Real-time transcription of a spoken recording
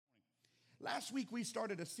Last week, we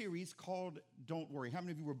started a series called Don't Worry. How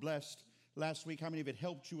many of you were blessed last week? How many of it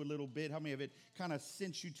helped you a little bit? How many of it kind of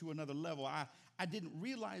sent you to another level? I didn't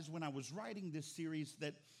realize when I was writing this series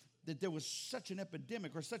that there was such an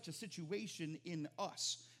epidemic or such a situation in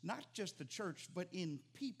us, not just the church, but in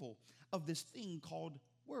people, of this thing called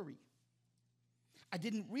worry. I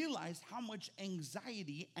didn't realize how much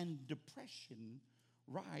anxiety and depression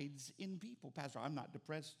rides in people. Pastor, I'm not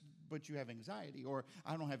depressed, but you have anxiety. Or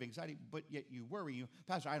I don't have anxiety, but yet you worry.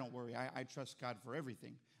 Pastor, I don't worry. I trust God for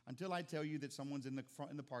everything. Until I tell you that someone's in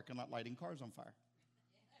the parking lot lighting cars on fire.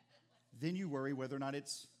 Then you worry whether or not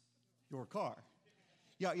it's your car.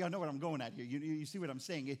 Y'all know what I'm going at here. You see what I'm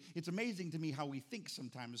saying? It's amazing to me how we think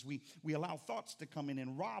sometimes. We allow thoughts to come in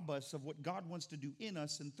and rob us of what God wants to do in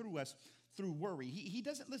us and through us through worry. He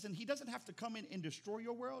doesn't have to come in and destroy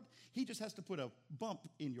your world. He just has to put a bump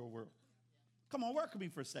in your world. Come on, work with me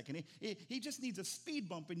for a second. He just needs a speed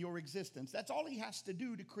bump in your existence. That's all he has to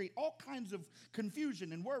do to create all kinds of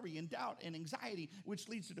confusion and worry and doubt and anxiety, which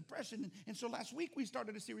leads to depression. And so last week we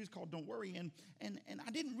started a series called Don't Worry. And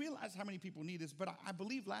I didn't realize how many people need this, but I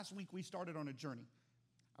believe last week we started on a journey.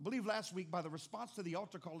 I believe last week, by the response to the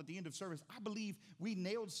altar call at the end of service, I believe we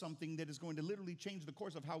nailed something that is going to literally change the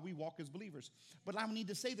course of how we walk as believers. But I need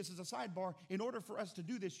to say this as a sidebar. In order for us to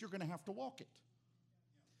do this, you're going to have to walk it.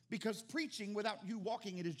 Because preaching without you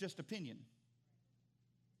walking it is just opinion.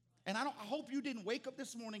 And I hope you didn't wake up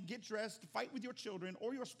this morning, get dressed, fight with your children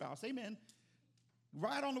or your spouse, amen,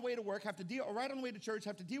 right on the way to work, or right on the way to church,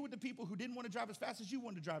 have to deal with the people who didn't want to drive as fast as you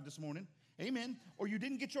wanted to drive this morning, amen, or you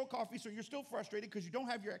didn't get your coffee, so you're still frustrated because you don't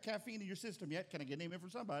have your caffeine in your system yet. Can I get an amen from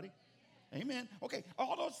somebody? Amen. Okay,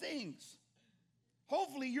 all those things.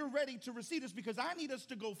 Hopefully you're ready to receive this, because I need us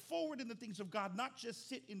to go forward in the things of God, not just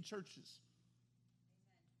sit in churches.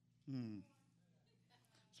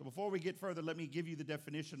 So before we get further, let me give you the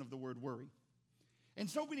definition of the word worry. And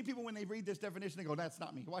so many people, when they read this definition, they go, that's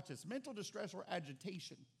not me. Watch this. Mental distress or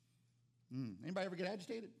agitation. Anybody ever get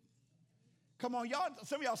agitated? Come on, y'all.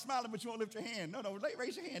 Some of y'all smiling, but you won't lift your hand. No,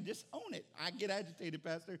 raise your hand. Just own it. I get agitated,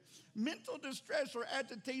 Pastor. Mental distress or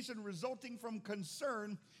agitation resulting from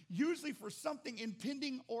concern, usually for something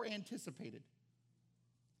impending or anticipated.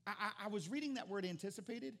 I was reading that word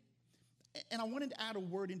anticipated, and I wanted to add a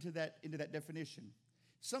word into that definition.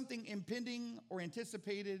 Something impending or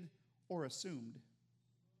anticipated or assumed.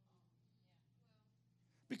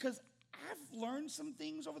 Because I've learned some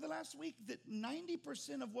things over the last week that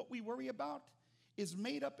 90% of what we worry about is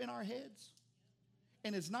made up in our heads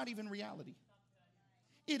and is not even reality.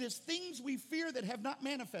 It is things we fear that have not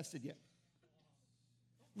manifested yet.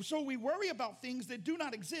 So we worry about things that do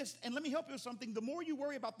not exist. And let me help you with something. The more you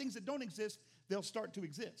worry about things that don't exist, they'll start to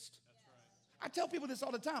exist. I tell people this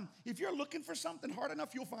all the time. If you're looking for something hard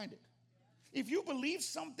enough, you'll find it. If you believe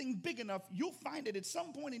something big enough, you'll find it at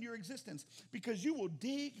some point in your existence, because you will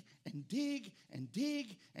dig and dig and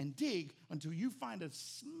dig and dig until you find a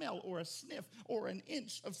smell or a sniff or an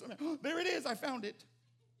inch of something. Oh, there it is. I found it.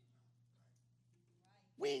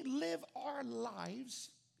 We live our lives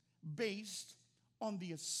based on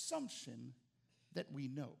the assumption that we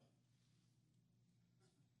know,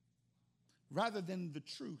 rather than the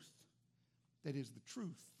truth that is the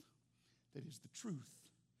truth, that is the truth,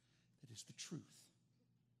 that is the truth.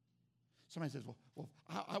 Somebody says, well,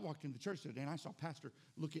 I walked into the church today and I saw Pastor,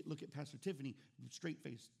 look at Pastor Tiffany, straight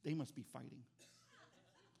face. They must be fighting.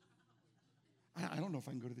 I don't know if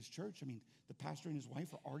I can go to this church. I mean, the pastor and his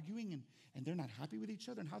wife are arguing and they're not happy with each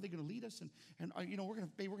other, and how they're going to lead us. And we're going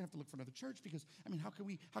to have to look for another church, because, I mean, how can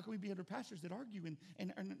we be under pastors that argue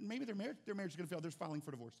and maybe their marriage is going to fail. They're filing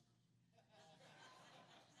for divorce.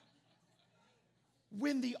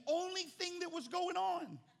 When the only thing that was going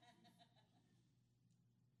on,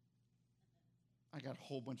 I got a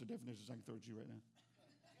whole bunch of definitions I can throw at you right now.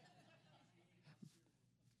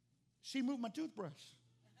 She moved my toothbrush.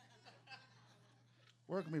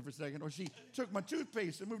 Work with me for a second. Or she took my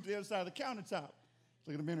toothpaste and moved to the other side of the countertop.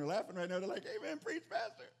 Look at the men who are laughing right now. They're like, amen, preach,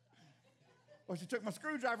 Pastor. Or she took my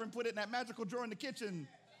screwdriver and put it in that magical drawer in the kitchen,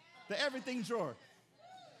 the everything drawer.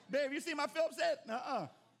 Babe, you see my Phillips head? Nuh-uh.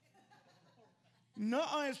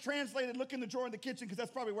 Nuh-uh is translated, look in the drawer in the kitchen, because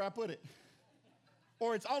that's probably where I put it.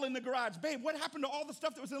 Or it's all in the garage. Babe, what happened to all the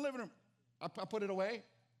stuff that was in the living room? I put it away.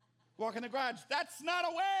 Walk in the garage. That's not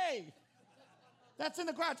away. That's in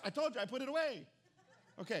the garage. I told you, I put it away.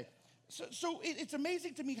 Okay. So it's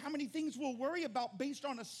amazing to me how many things we'll worry about based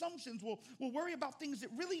on assumptions. We'll worry about things that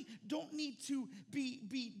really don't need to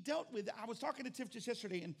be dealt with. I was talking to Tiff just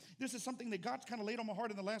yesterday, and this is something that God's kind of laid on my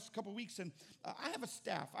heart in the last couple of weeks. And I have a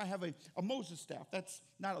staff. I have a Moses staff. That's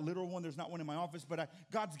not a literal one. There's not one in my office, but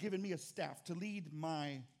God's given me a staff to lead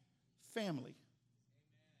my family.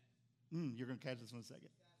 You're going to catch this in a second.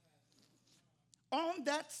 On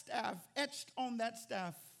that staff, etched on that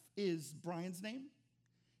staff is Brian's name,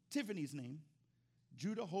 Tiffany's name,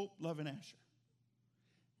 Judah, Hope, Love, and Asher.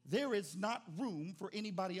 There is not room for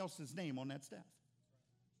anybody else's name on that staff.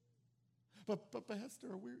 But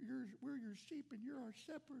Pastor, we're your sheep and you're our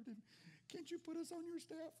shepherd, and can't you put us on your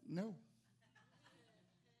staff? No.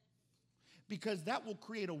 Because that will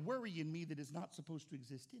create a worry in me that is not supposed to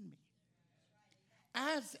exist in me.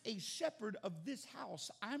 As a shepherd of this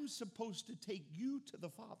house, I'm supposed to take you to the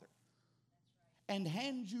Father and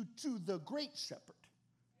hand you to the great shepherd,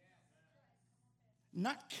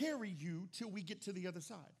 not carry you till we get to the other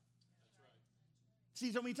side.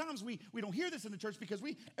 See, so many times we don't hear this in the church because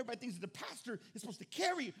everybody thinks that the pastor is supposed to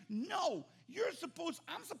carry you. No,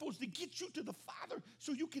 I'm supposed to get you to the Father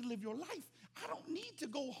so you can live your life. I don't need to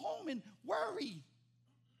go home and worry.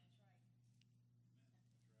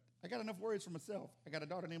 I got enough worries for myself. I got a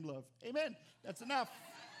daughter named Love. Amen. That's enough.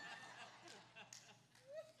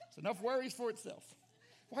 It's enough worries for itself.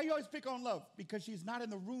 Why you always pick on Love? Because she's not in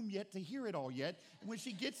the room yet to hear it all yet. And when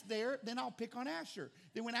she gets there, then I'll pick on Asher.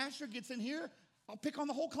 Then when Asher gets in here, I'll pick on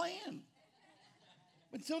the whole clan.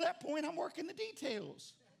 Until that point, I'm working the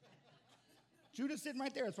details. Judah's sitting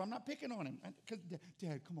right there, so I'm not picking on him. Because,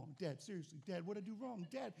 Dad, come on, Dad, seriously, Dad, what did I do wrong?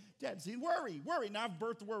 Dad, see, worry. Now I've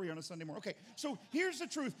birthed worry on a Sunday morning. Okay, so here's the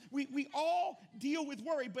truth. We all deal with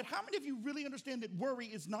worry, but how many of you really understand that worry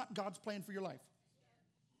is not God's plan for your life?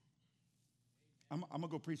 I'm going to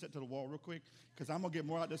go preach that to the wall real quick, because I'm going to get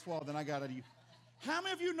more out of this wall than I got out of you. How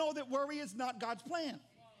many of you know that worry is not God's plan?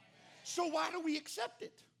 So why do we accept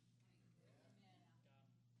it?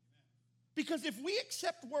 Because if we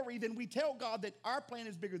accept worry, then we tell God that our plan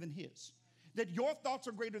is bigger than his, that your thoughts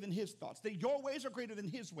are greater than his thoughts, that your ways are greater than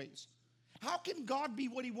his ways. How can God be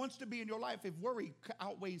what he wants to be in your life if worry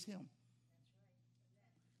outweighs him?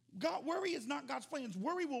 Worry is not God's plans.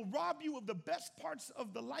 Worry will rob you of the best parts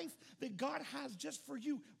of the life that God has just for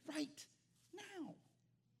you right now.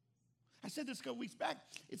 I said this a couple weeks back.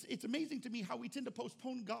 It's amazing to me how we tend to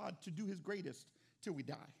postpone God to do his greatest till we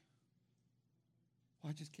die. Well,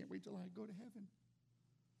 I just can't wait till I go to heaven.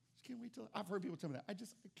 Just can't wait till I've heard people tell me that. I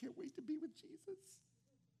can't wait to be with Jesus.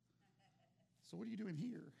 So what are you doing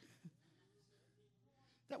here?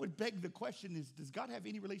 That would beg the question is, does God have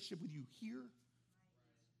any relationship with you here?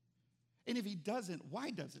 And if he doesn't, why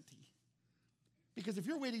doesn't he? Because if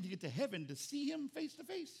you're waiting to get to heaven to see him face to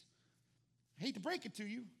face, I hate to break it to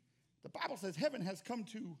you, the Bible says heaven has come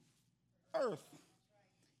to earth.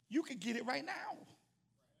 You could get it right now.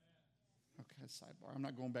 Okay, sidebar. I'm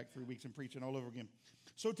not going back 3 weeks and preaching all over again.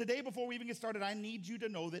 So today, before we even get started, I need you to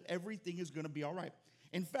know that everything is going to be all right.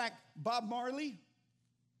 In fact, Bob Marley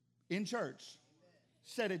in church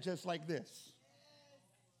said it just like this.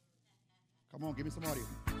 Come on, give me some audio.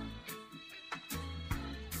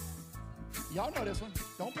 Y'all know this one.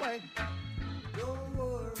 Don't play. Don't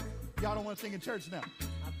worry. Y'all don't want to sing in church now.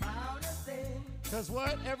 About a thing. Because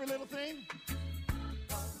what? Every little thing?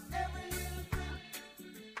 Every little thing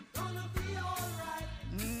gonna be all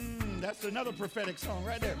right. That's another prophetic song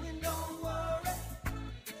right there. Don't worry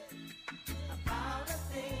about a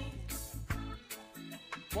thing.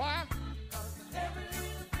 Why? Every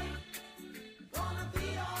little thing gonna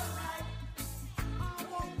be all right. I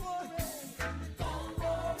won't worry. Don't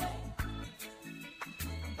worry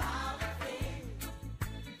about a thing.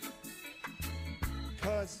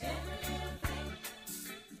 Because Every little thing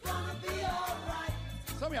gonna be all right.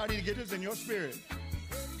 some of y'all need to get this in your spirit.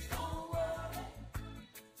 Don't worry.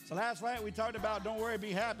 So last night we talked about don't worry,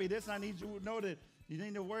 be happy. This I need you to know that you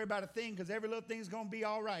need to worry about a thing because every little thing is going to be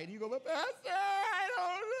all right. And you go, but Pastor, I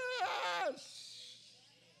don't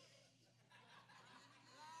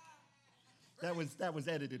know. That was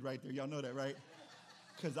edited right there. Y'all know that, right?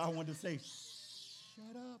 Because I wanted to say,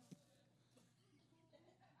 shut up.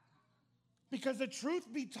 Because the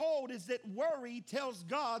truth be told is that worry tells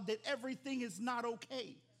God that everything is not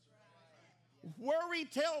okay. Worry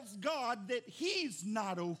tells God that he's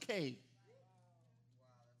not okay.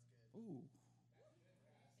 Ooh.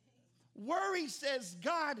 Worry says,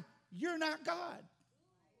 God, you're not God.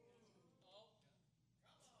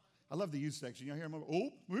 I love the youth section. Y'all hear them?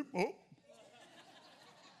 Oh.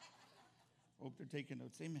 Hope they're taking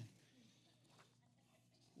notes. Amen.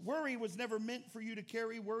 Worry was never meant for you to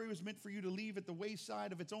carry. Worry was meant for you to leave at the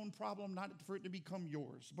wayside of its own problem, not for it to become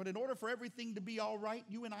yours. But in order for everything to be all right,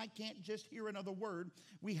 you and I can't just hear another word.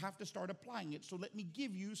 We have to start applying it. So let me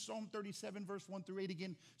give you Psalm 37, verse 1 through 8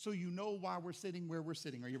 again, so you know why we're sitting where we're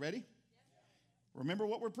sitting. Are you ready? Remember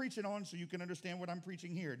what we're preaching on so you can understand what I'm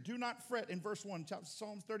preaching here. Do not fret in verse 1,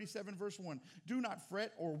 Psalms 37, verse 1. Do not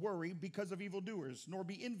fret or worry because of evildoers, nor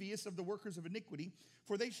be envious of the workers of iniquity,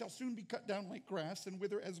 for they shall soon be cut down like grass and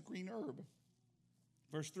wither as green herb.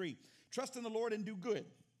 Verse 3, trust in the Lord and do good.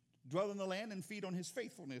 Dwell in the land and feed on his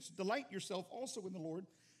faithfulness. Delight yourself also in the Lord,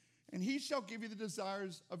 and he shall give you the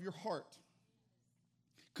desires of your heart.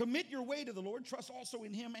 Commit your way to the Lord. Trust also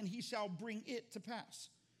in him, and he shall bring it to pass.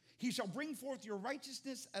 He shall bring forth your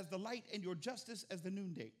righteousness as the light and your justice as the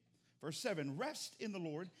noonday. Verse 7, rest in the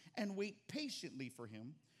Lord and wait patiently for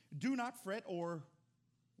him. Do not fret or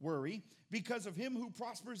worry because of him who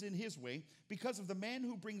prospers in his way, because of the man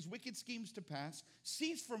who brings wicked schemes to pass.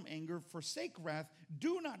 Cease from anger, forsake wrath.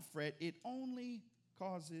 Do not fret, it only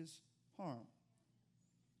causes harm.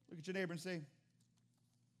 Look at your neighbor and say,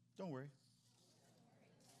 don't worry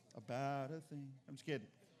about a thing. I'm just kidding.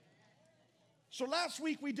 So last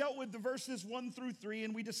week we dealt with the verses 1 through 3,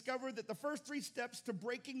 and we discovered that the first 3 steps to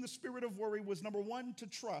breaking the spirit of worry was, number 1, to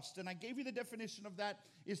trust. And I gave you the definition of that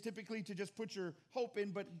is typically to just put your hope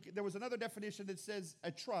in, but there was another definition that says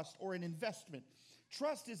a trust or an investment.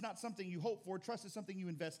 Trust is not something you hope for. Trust is something you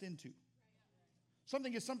invest into.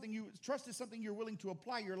 Trust is something you're willing to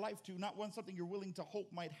apply your life to, not something you're willing to hope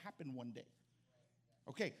might happen one day.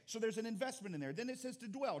 Okay, so there's an investment in there. Then it says to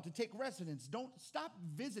dwell, to take residence. Don't stop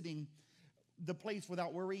visiting the place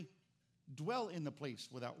without worry. Dwell in the place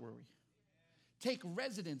without worry. Take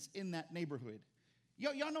residence in that neighborhood.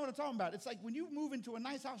 Y'all know what I'm talking about. It's like when you move into a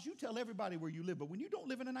nice house, you tell everybody where you live. But when you don't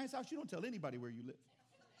live in a nice house, you don't tell anybody where you live.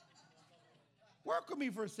 Work with me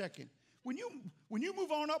for a second. When you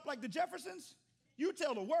move on up like the Jeffersons, you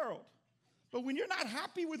tell the world. But when you're not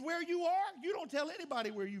happy with where you are, you don't tell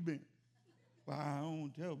anybody where you've been. Well, I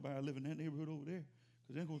don't tell everybody I live in that neighborhood over there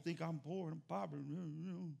because they're going to think I'm poor and poverty.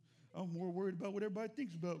 I'm more worried about what everybody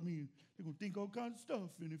thinks about me. They're going to think all kinds of stuff.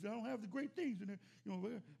 And if I don't have the great things, and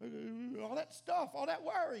all that stuff, all that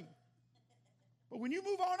worry. But when you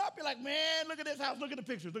move on up, you're like, man, look at this house. Look at the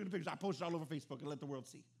pictures. Look at the pictures. I post it all over Facebook and let the world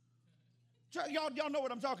see. Y'all know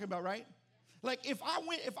what I'm talking about, right? Like if I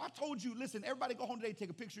told you, listen, everybody go home today,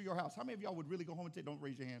 take a picture of your house. How many of y'all would really go home and take, don't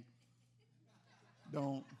raise your hand.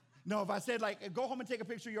 Don't. No, if I said like, go home and take a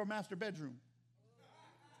picture of your master bedroom.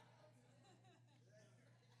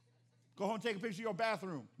 Go home and take a picture of your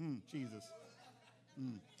bathroom. Jesus.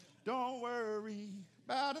 Don't worry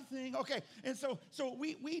about a thing. Okay, and so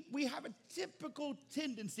we have a typical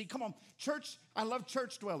tendency. Come on, church, I love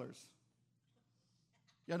church dwellers.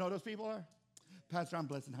 Y'all know who those people are? Pastor, I'm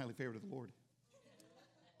blessed and highly favored of the Lord.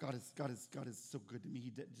 God is so good to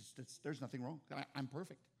me. There's nothing wrong. I'm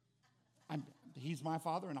perfect. He's my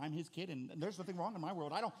father and I'm his kid, and there's nothing wrong in my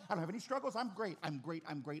world. I don't have any struggles. I'm great. I'm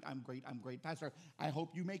great. Pastor, I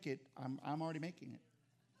hope you make it. I'm already making it.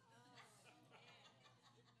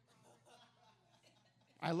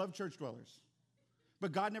 I love church dwellers.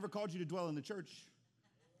 But God never called you to dwell in the church.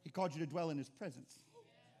 He called you to dwell in his presence.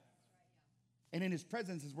 And in his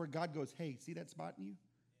presence is where God goes, hey, see that spot in you?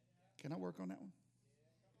 Can I work on that one?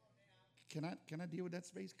 Can I deal with that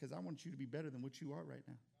space? Because I want you to be better than what you are right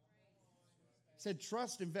now. Said,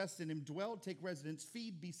 trust, invest in him, dwell, take residence,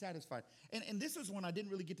 feed, be satisfied. And this is one I didn't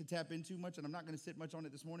really get to tap into much, and I'm not going to sit much on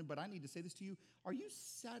it this morning, but I need to say this to you. Are you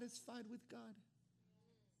satisfied with God?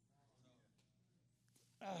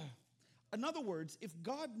 In other words, if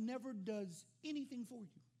God never does anything for you,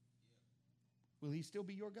 will he still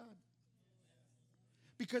be your God?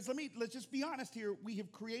 Because let's just be honest here. We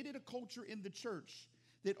have created a culture in the church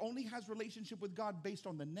that only has relationship with God based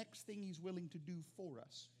on the next thing he's willing to do for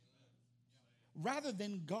us, rather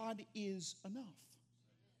than God is enough.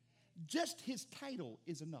 Just his title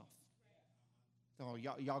is enough. Oh,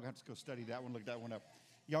 y'all have to go study that one, look that one up.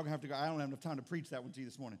 Y'all have to go. I don't have enough time to preach that one to you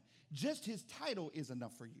this morning. Just his title is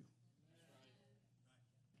enough for you.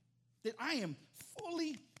 That I am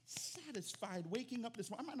fully satisfied waking up this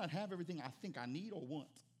morning. I might not have everything I think I need or want,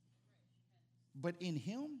 but in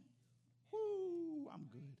him, whoo, I'm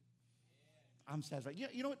good. I'm satisfied.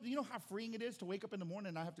 You know how freeing it is to wake up in the morning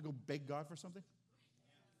and I have to go beg God for something?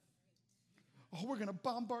 Oh, we're going to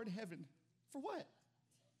bombard heaven. For what?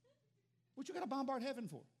 What you got to bombard heaven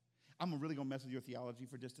for? I'm really going to mess with your theology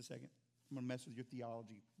for just a second. I'm going to mess with your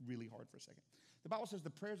theology really hard for a second. The Bible says the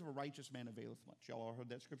prayers of a righteous man availeth much. Y'all all heard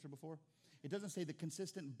that scripture before? It doesn't say the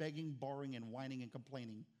consistent begging, borrowing, and whining and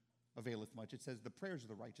complaining availeth much. It says the prayers of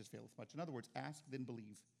the righteous availeth much. In other words, ask, then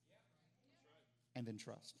believe, and then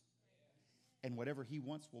trust. And whatever he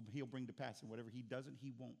wants, he'll bring to pass. And whatever he doesn't,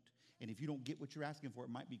 he won't. And if you don't get what you're asking for, it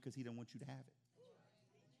might be because he doesn't want you to have it.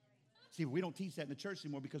 See, we don't teach that in the church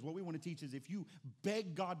anymore because what we want to teach is if you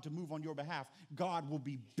beg God to move on your behalf, God will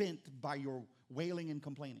be bent by your wailing and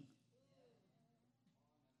complaining.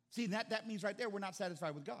 See, that means right there we're not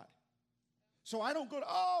satisfied with God. So I don't go to,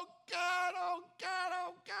 oh God, oh God,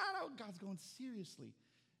 oh God, oh God's going, seriously.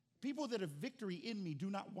 People that have victory in me do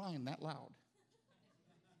not whine that loud.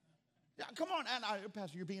 Yeah, come on,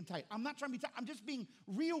 Pastor, you're being tight. I'm not trying to be tight. I'm just being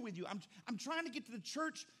real with you. I'm trying to get to the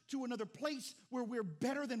church to another place where we're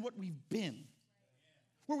better than what we've been.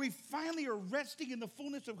 Where we finally are resting in the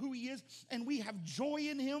fullness of who he is and we have joy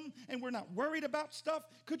in him and we're not worried about stuff.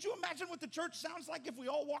 Could you imagine what the church sounds like if we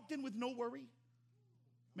all walked in with no worry?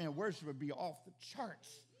 Man, worship would be off the charts.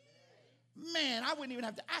 Man, I wouldn't even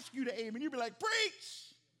have to ask you to amen. You'd be like,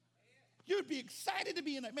 preach. You'd be excited to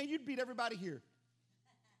be in that. Man, you'd beat everybody here.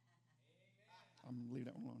 I'm going to leave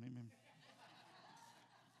that one alone. Amen.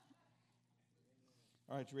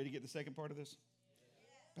 All right, you ready to get the second part of this?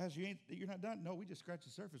 Pastor, you're not done? No, we just scratched the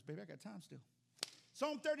surface, baby. I got time still.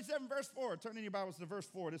 Psalm 37, verse 4. Turn in your Bibles to verse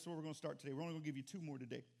 4. This is where we're going to start today. We're only going to give you 2 more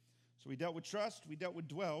today. So we dealt with trust. We dealt with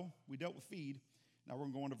dwell. We dealt with feed. Now we're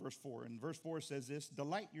going to go on to verse 4. And verse 4 says this,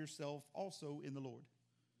 delight yourself also in the Lord.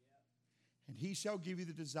 And he shall give you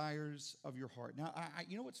the desires of your heart. Now,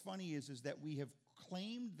 you know what's funny is that we have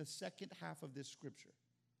claimed the second half of this scripture,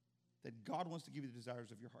 that God wants to give you the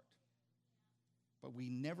desires of your heart. But we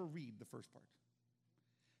never read the first part.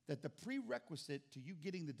 That the prerequisite to you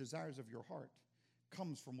getting the desires of your heart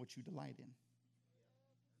comes from what you delight in.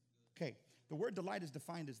 Okay, the word delight is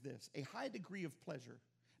defined as this, a high degree of pleasure,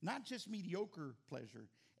 not just mediocre pleasure,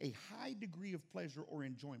 a high degree of pleasure or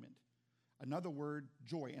enjoyment. Another word,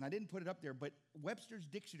 joy. And I didn't put it up there, but Webster's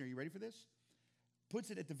dictionary, you ready for this? Puts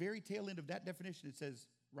it at the very tail end of that definition. It says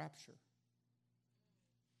rapture.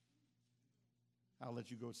 I'll let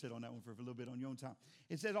you go sit on that one for a little bit on your own time.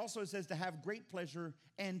 It says to have great pleasure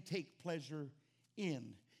and take pleasure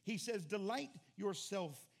in. He says, delight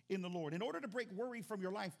yourself in the Lord. In order to break worry from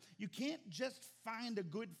your life, you can't just find a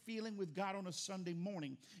good feeling with God on a Sunday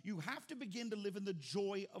morning. You have to begin to live in the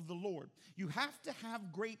joy of the Lord. You have to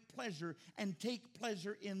have great pleasure and take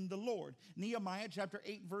pleasure in the Lord. Nehemiah chapter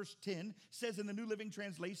 8 verse 10 says in the New Living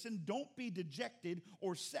Translation, don't be dejected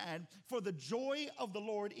or sad, for the joy of the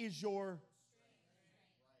Lord is your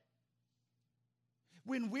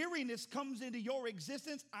When weariness comes into your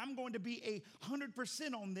existence, I'm going to be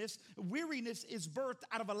 100% on this. Weariness is birthed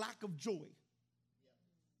out of a lack of joy.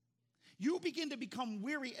 You begin to become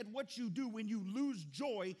weary at what you do when you lose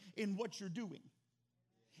joy in what you're doing.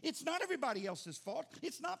 It's not everybody else's fault.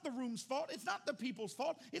 It's not the room's fault. It's not the people's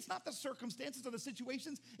fault. It's not the circumstances or the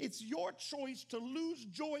situations. It's your choice to lose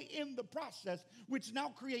joy in the process, which now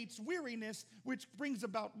creates weariness, which brings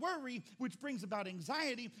about worry, which brings about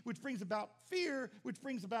anxiety, which brings about fear, which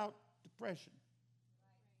brings about depression.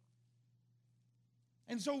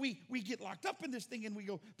 And so we get locked up in this thing and we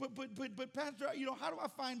go, but Pastor, how do I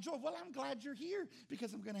find joy? Well, I'm glad you're here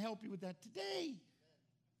because I'm going to help you with that today.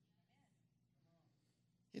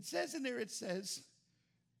 It says in there,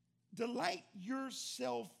 delight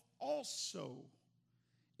yourself also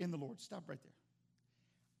in the Lord. Stop right there.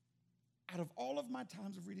 Out of all of my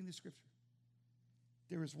times of reading the scripture,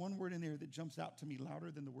 there is one word in there that jumps out to me louder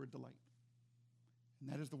than the word delight. And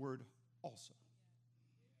that is the word also.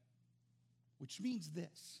 Which means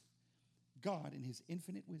this: God, in his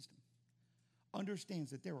infinite wisdom,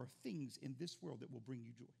 understands that there are things in this world that will bring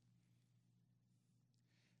you joy.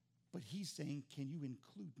 But he's saying, can you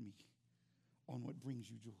include me on what brings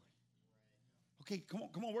you joy? Okay, come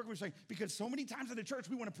on, work with me. Because so many times in the church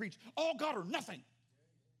we want to preach all God or nothing.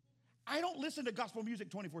 I don't listen to gospel music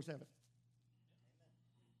 24/7.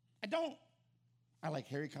 I don't. I like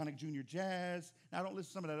Harry Connick Jr. jazz. Now, I don't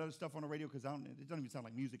listen to some of that other stuff on the radio because it doesn't even sound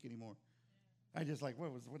like music anymore. I just like,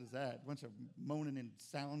 what is that? A bunch of moaning and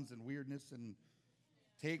sounds and weirdness and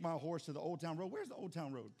take my horse to the Old Town Road. Where's the Old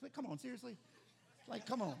Town Road? Come on, seriously? Like,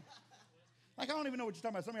 come on. Like, I don't even know what you're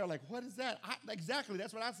talking about. Some of you are like, what is that? Exactly,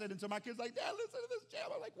 that's what I said until my kids like, Dad, listen to this jam.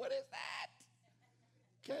 I'm like, what is that?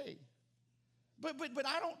 Okay. But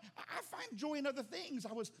I find joy in other things.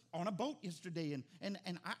 I was on a boat yesterday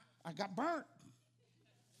and I got burnt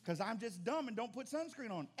because I'm just dumb and don't put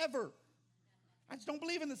sunscreen on, ever. I just don't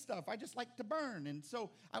believe in this stuff. I just like to burn. And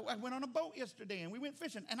so I went on a boat yesterday and we went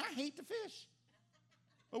fishing, and I hate to fish.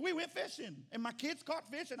 But we went fishing, and my kids caught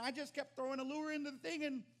fish, and I just kept throwing a lure into the thing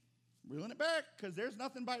and reeling it back because there's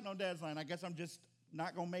nothing biting on Dad's line. I guess I'm just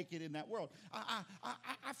not going to make it in that world. I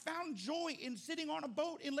found joy in sitting on a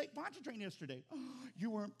boat in Lake Pontchartrain yesterday. Oh, you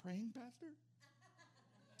weren't praying, Pastor?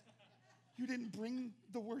 You didn't bring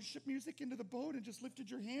the worship music into the boat and just lifted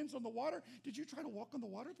your hands on the water? Did you try to walk on the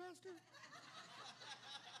water, Pastor?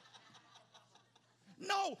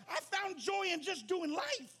 No, I found joy in just doing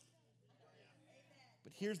life.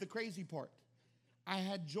 But here's the crazy part. I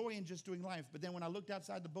had joy in just doing life. But then when I looked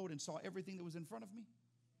outside the boat and saw everything that was in front of me,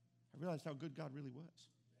 I realized how good God really was.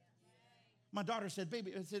 My daughter said,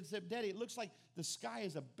 baby, said, Daddy, it looks like the sky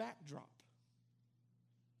is a backdrop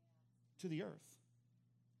to the earth.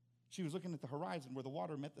 She was looking at the horizon where the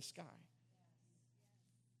water met the sky.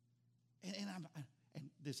 And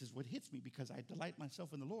this is what hits me because I delight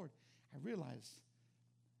myself in the Lord. I realize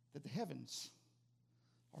that the heavens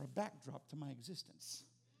are a backdrop to my existence.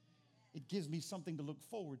 It gives me something to look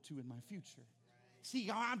forward to in my future.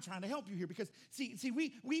 See, I'm trying to help you here because,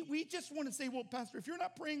 we just want to say, well, Pastor, if you're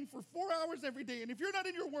not praying for 4 hours every day, and if you're not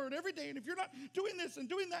in your word every day, and if you're not doing this and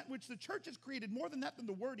doing that, which the church has created more than that than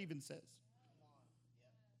the word even says,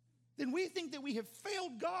 then we think that we have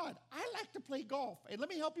failed God. I like to play golf. And let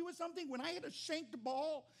me help you with something. When I hit a shanked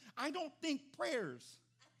ball, I don't think prayers.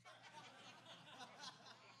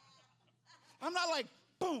 I'm not like,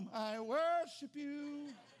 boom, I worship you.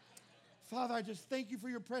 Father, I just thank you for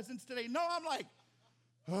your presence today. No, I'm like,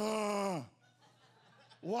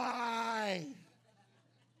 why?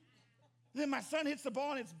 Then my son hits the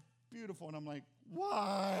ball and it's beautiful. And I'm like,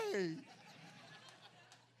 why?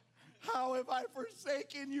 How have I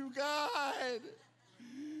forsaken you, God?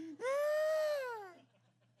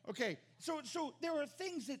 Okay, so there are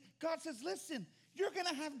things that God says, listen, you're going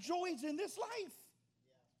to have joys in this life.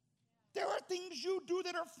 There are things you do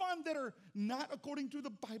that are fun that are not, according to the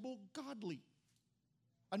Bible, godly.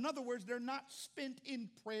 In other words, they're not spent in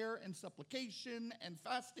prayer and supplication and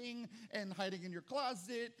fasting and hiding in your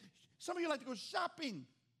closet. Some of you like to go shopping.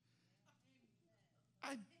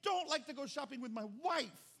 I don't like to go shopping with my wife,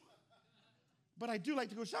 but I do like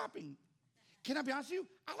to go shopping. Can I be honest with you?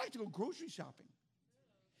 I like to go grocery shopping.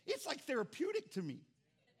 It's like therapeutic to me.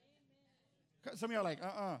 Some of you are like,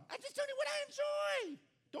 I just tell you what I enjoy.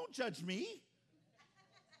 Don't judge me.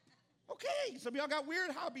 Okay, some of y'all got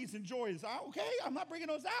weird hobbies and joys. Okay, I'm not bringing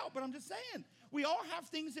those out, but I'm just saying, we all have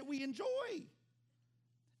things that we enjoy.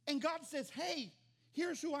 And God says, hey,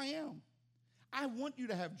 here's who I am. I want you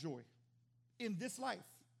to have joy in this life,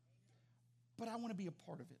 but I want to be a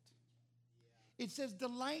part of it. It says,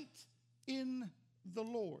 delight in the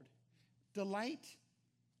Lord. Delight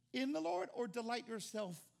in the Lord, or delight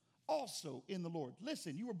yourself also in the Lord.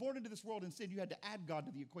 Listen, you were born into this world in sin. You had to add God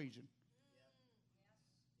to the equation.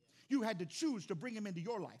 You had to choose to bring him into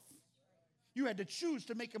your life. You had to choose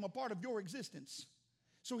to make him a part of your existence.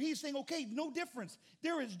 So he's saying, okay, no difference.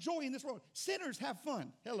 There is joy in this world. Sinners have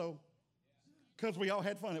fun. Hello. Because we all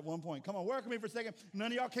had fun at one point. Come on, work with me for a second.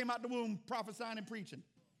 None of y'all came out the womb prophesying and preaching.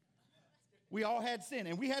 We all had sin.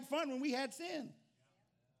 And we had fun when we had sin.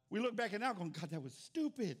 We look back at now going, God, that was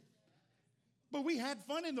stupid. But we had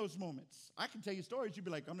fun in those moments. I can tell you stories. You'd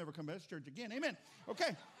be like, I'm never coming to this church again. Amen.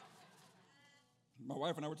 Okay. My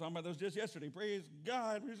wife and I were talking about those just yesterday. Praise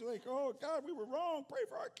God. We were like, oh, God, we were wrong. Pray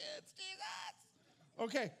for our kids. Jesus.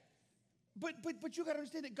 Okay. But you got to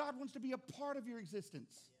understand that God wants to be a part of your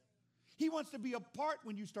existence. He wants to be a part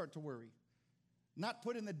when you start to worry, not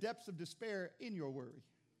put in the depths of despair in your worry.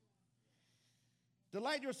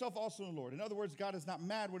 Delight yourself also in the Lord. In other words, God is not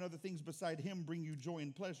mad when other things beside him bring you joy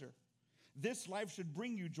and pleasure. This life should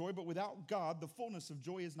bring you joy, but without God, the fullness of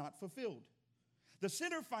joy is not fulfilled. The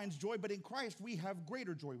sinner finds joy, but in Christ we have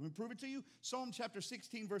greater joy. Let me prove it to you. Psalm chapter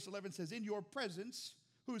 16, verse 11 says, in your presence,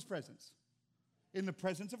 whose presence? In the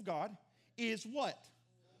presence of God is what?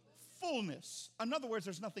 Fullness. In other words,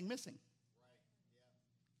 there's nothing missing.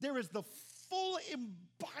 There is the full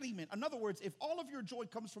embodiment. In other words, if all of your joy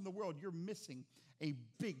comes from the world, you're missing a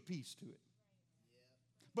big piece to it.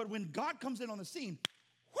 But when God comes in on the scene,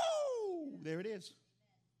 whoo, there it is.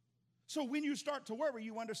 So when you start to worry,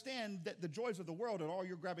 you understand that the joys of the world are all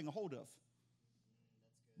you're grabbing a hold of.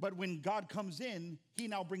 But when God comes in, he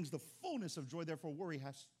now brings the fullness of joy, therefore worry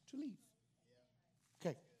has to leave.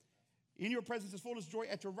 Okay. In your presence is fullness of joy,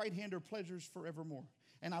 at your right hand are pleasures forevermore.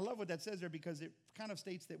 And I love what that says there because it kind of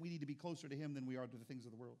states that we need to be closer to him than we are to the things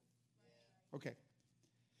of the world. Okay.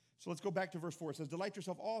 So let's go back to verse 4. It says, delight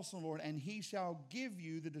yourself also in the Lord, and he shall give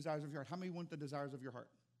you the desires of your heart. How many want the desires of your heart?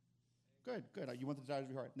 Good. You want the desires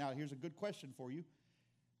of your heart. Now, here's a good question for you.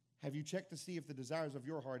 Have you checked to see if the desires of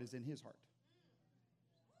your heart is in his heart?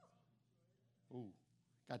 Ooh,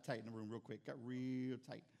 got tight in the room real quick. Got real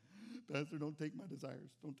tight. Pastor, don't take my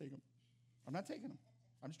desires. Don't take them. I'm not taking them.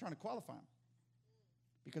 I'm just trying to qualify them.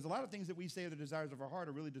 Because a lot of things that we say are the desires of our heart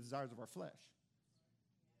are really the desires of our flesh.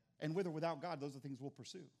 And with or without God, those are things we'll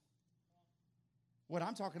pursue. What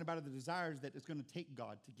I'm talking about are the desires that it's going to take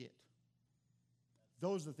God to get.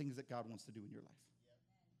 Those are the things that God wants to do in your life.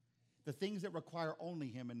 The things that require only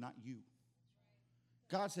him and not you.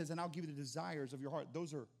 God says, and I'll give you the desires of your heart.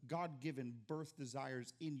 Those are God-given birth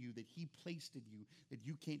desires in you that he placed in you that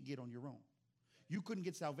you can't get on your own. You couldn't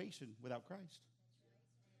get salvation without Christ.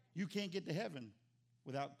 You can't get to heaven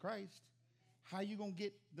without Christ. How are you going to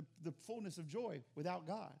get the fullness of joy without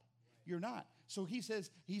God? You're not. So he says,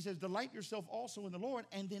 delight yourself also in the Lord,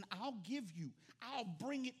 and then I'll give you, I'll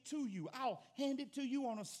bring it to you, I'll hand it to you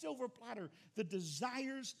on a silver platter, the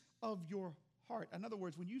desires of your heart. In other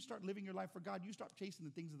words, when you start living your life for God, you stop chasing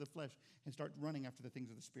the things of the flesh and start running after the things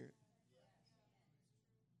of the Spirit.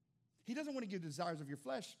 He doesn't want to give the desires of your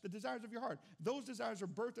flesh, the desires of your heart. Those desires are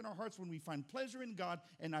birthed in our hearts when we find pleasure in God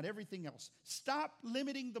and not everything else. Stop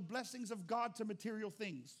limiting the blessings of God to material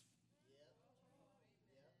things.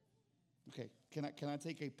 Okay, can I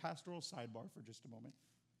take a pastoral sidebar for just a moment?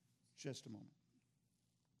 Just a moment.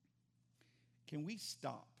 Can we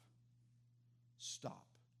stop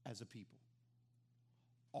as a people,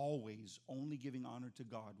 always only giving honor to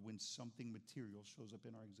God when something material shows up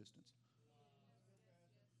in our existence?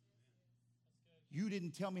 You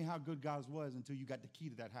didn't tell me how good God was until you got the key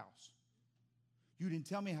to that house. You didn't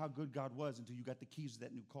tell me how good God was until you got the keys to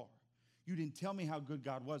that new car. You didn't tell me how good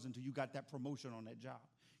God was until you got that promotion on that job.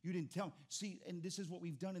 You didn't tell me. See, and this is what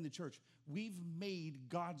we've done in the church. We've made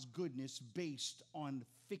God's goodness based on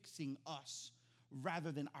fixing us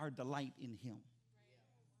rather than our delight in him.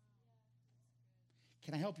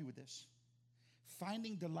 Can I help you with this?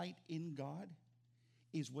 Finding delight in God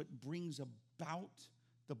is what brings about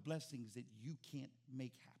the blessings that you can't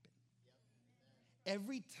make happen.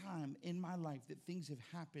 Every time in my life that things have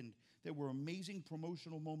happened that were amazing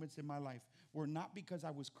promotional moments in my life were not because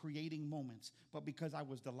I was creating moments, but because I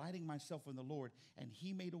was delighting myself in the Lord, and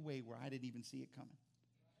he made a way where I didn't even see it coming.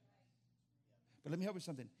 But let me help you with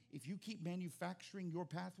something. If you keep manufacturing your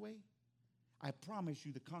pathway, I promise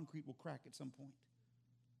you the concrete will crack at some point.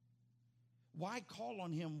 Why call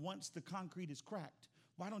on him once the concrete is cracked?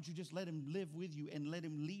 Why don't you just let him live with you and let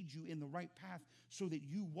him lead you in the right path so that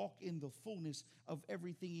you walk in the fullness of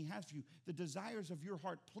everything he has for you? The desires of your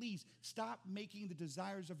heart, please stop making the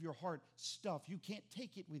desires of your heart stuff. You can't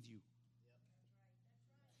take it with you.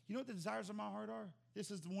 You know what the desires of my heart are?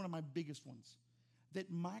 This is one of my biggest ones.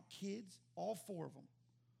 That my kids, all 4 of them,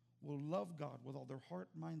 will love God with all their heart,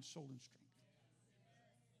 mind, soul, and strength.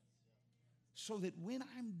 So that when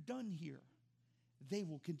I'm done here, they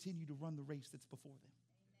will continue to run the race that's before them.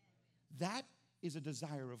 That is a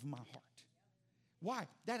desire of my heart. Why?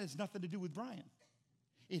 That has nothing to do with Brian.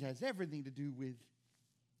 It has everything to do with.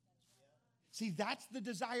 See, that's the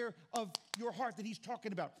desire of your heart that he's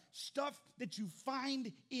talking about. Stuff that you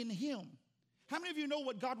find in him. How many of you know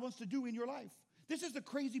what God wants to do in your life? This is the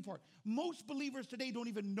crazy part. Most believers today don't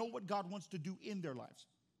even know what God wants to do in their lives.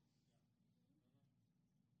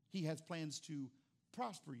 He has plans to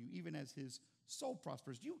prosper you, even as his soul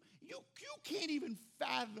prospers. You can't even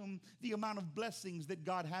fathom the amount of blessings that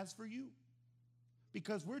God has for you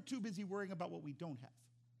because we're too busy worrying about what we don't have.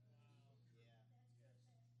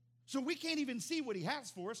 So we can't even see what he has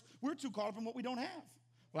for us. We're too caught up in what we don't have.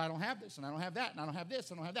 Well, I don't have this, and I don't have that, and I don't have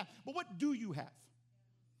this, and I don't have that. But what do you have?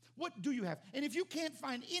 What do you have? And if you can't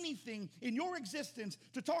find anything in your existence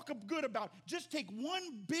to talk good about, just take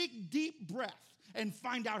one big, deep breath and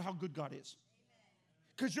find out how good God is.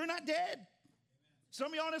 Because you're not dead. Some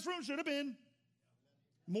of y'all in this room should have been.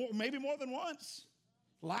 Maybe more than once.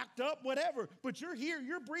 Locked up, whatever. But you're here,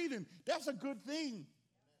 you're breathing. That's a good thing.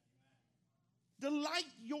 Delight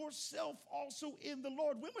yourself also in the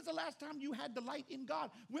Lord. When was the last time you had delight in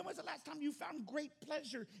God? When was the last time you found great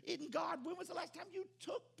pleasure in God? When was the last time you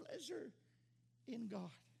took pleasure in God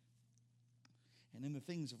and in the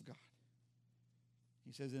things of God?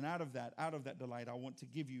 He says, and out of that delight, I want to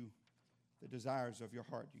give you the desires of your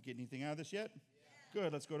heart. You get anything out of this yet? Yeah.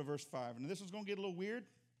 Good. Let's go to verse 5. And this is going to get a little weird.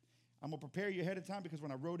 I'm going to prepare you ahead of time because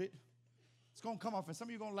when I wrote it, it's going to come off. And some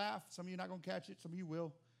of you are going to laugh. Some of you are not going to catch it. Some of you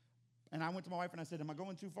will. And I went to my wife and I said, am I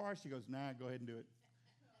going too far? She goes, nah, go ahead and do it.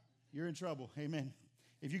 You're in trouble. Amen.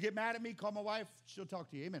 If you get mad at me, call my wife. She'll talk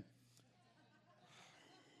to you. Amen.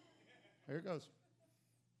 There it goes.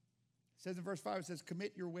 It says in verse 5, it says,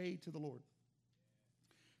 commit your way to the Lord.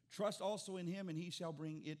 Trust also in him, and he shall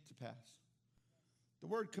bring it to pass. The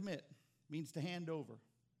word commit means to hand over.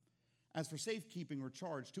 As for safekeeping or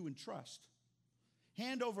charge, to entrust.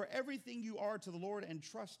 Hand over everything you are to the Lord and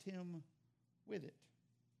trust him with it.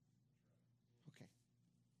 Okay.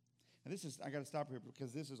 Now I got to stop here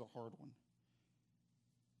because this is a hard one.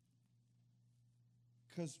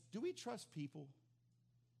 Because do we trust people?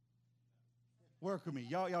 Work with me.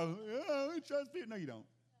 Y'all, we trust people. No, you don't.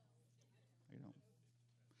 You don't.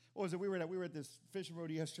 What was it? We were at this fishing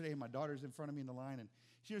rodeo yesterday, and my daughter's in front of me in the line, and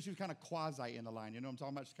she was kind of quasi in the line. You know what I'm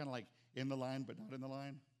talking about? She's kind of like in the line, but not in the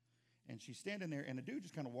line. And she's standing there, and a dude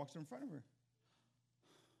just kind of walks in front of her.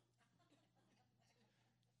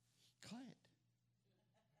 Cut.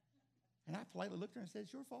 And I politely looked at her and said,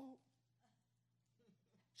 it's your fault.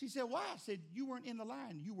 She said, why? I said, you weren't in the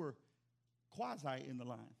line. You were quasi in the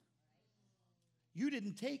line. You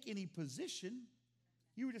didn't take any position.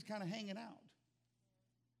 You were just kind of hanging out.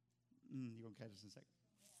 You're going to catch this in a second.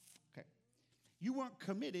 Okay. You weren't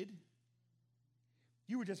committed.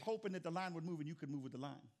 You were just hoping that the line would move and you could move with the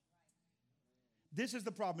line. This is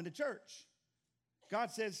the problem in the church.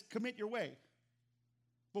 God says, commit your way.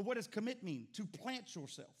 But what does commit mean? To plant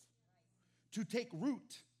yourself. To take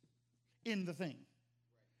root in the thing.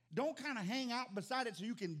 Don't kind of hang out beside it so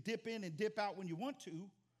you can dip in and dip out when you want to,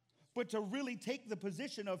 but to really take the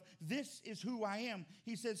position of this is who I am.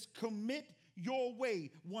 He says, commit your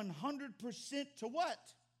way 100% to what?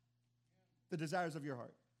 The desires of your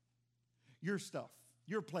heart. Your stuff,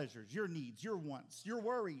 your pleasures, your needs, your wants, your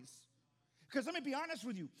worries. Because let me be honest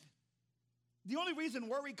with you. The only reason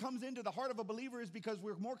worry comes into the heart of a believer is because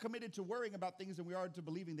we're more committed to worrying about things than we are to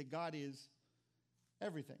believing that God is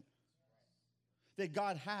everything. That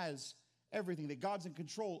God has everything, that God's in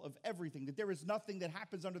control of everything, that there is nothing that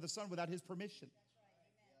happens under the sun without his permission.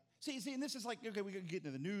 See, and this is like, okay, we can get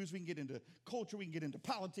into the news, we can get into culture, we can get into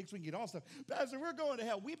politics, we can get all stuff. Pastor, we're going to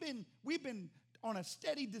hell. We've been on a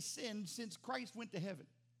steady descent since Christ went to heaven.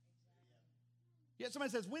 Yeah,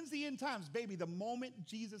 somebody says, when's the end times? Baby, the moment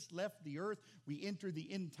Jesus left the earth, we enter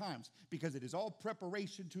the end times because it is all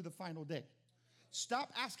preparation to the final day.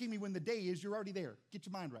 Stop asking me when the day is. You're already there. Get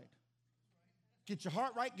your mind right. Get your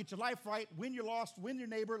heart right. Get your life right. Win your lost. Win your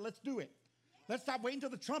neighbor. Let's do it. Let's stop waiting until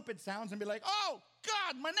the trumpet sounds and be like, oh,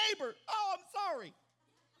 God, my neighbor. Oh, I'm sorry.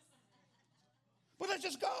 But let's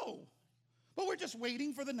just go. But we're just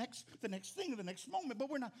waiting for the next thing, the next moment. But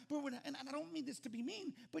we're not, and I don't mean this to be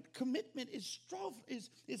mean, but commitment is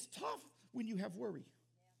tough when you have worry.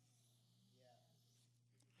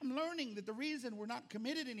 I'm learning that the reason we're not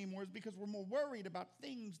committed anymore is because we're more worried about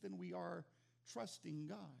things than we are trusting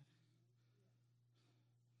God.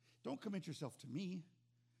 Don't commit yourself to me.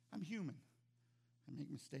 I'm human. I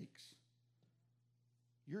make mistakes.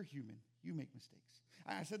 You're human. You make mistakes.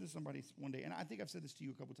 I said this to somebody one day, and I think I've said this to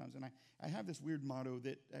you a couple times, and I have this weird motto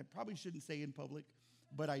that I probably shouldn't say in public,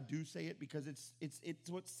 but I do say it because it's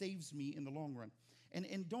what saves me in the long run.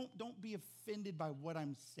 And don't be offended by what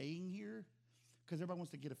I'm saying here, because everybody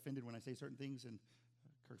wants to get offended when I say certain things, and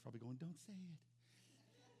Kirk's probably going, don't say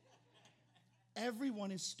it.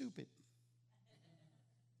 Everyone is stupid.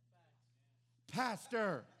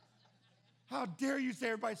 Pastor, how dare you say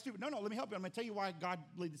everybody's stupid? No, let me help you. I'm going to tell you why God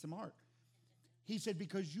laid this in my heart. He said,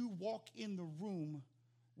 because you walk in the room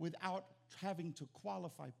without having to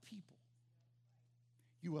qualify people.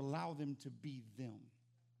 You allow them to be them.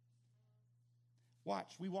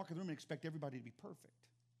 Watch, we walk in the room and expect everybody to be perfect.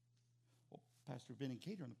 Well, Pastor Ben and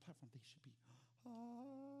Kate are on the platform. They should be.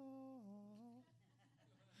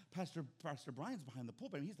 Pastor Brian's behind the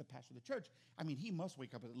pulpit. I mean, he's the pastor of the church. I mean, he must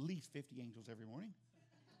wake up with at least 50 angels every morning.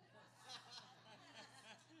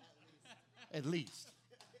 At least.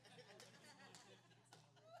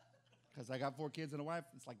 Because I got 4 kids and a wife,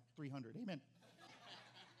 it's like 300. Amen.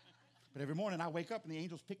 But every morning I wake up and the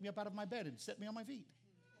angels pick me up out of my bed and set me on my feet.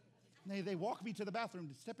 And they walk me to the bathroom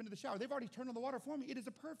to step into the shower. They've already turned on the water for me. It is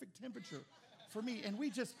a perfect temperature for me. And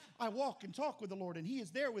I walk and talk with the Lord, and he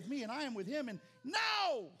is there with me, and I am with him. And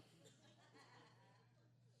no!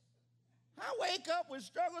 I wake up with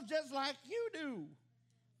struggles just like you do.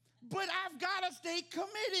 But I've got to stay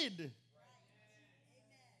committed.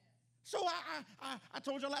 So I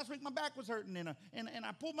told you last week my back was hurting, and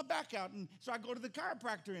I pulled my back out, and so I go to the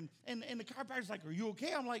chiropractor, and the chiropractor's like, are you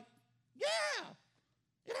okay? I'm like, yeah,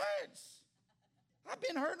 it hurts. I've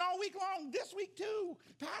been hurting all week long, this week too,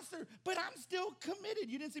 Pastor, but I'm still committed.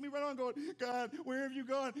 You didn't see me run on going, God, where have you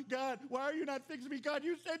gone? God, why are you not fixing me? God,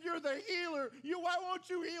 you said you're the healer. Why won't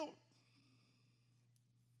you heal?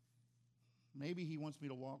 Maybe he wants me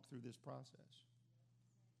to walk through this process.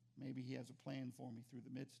 Maybe he has a plan for me through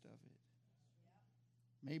the midst of it.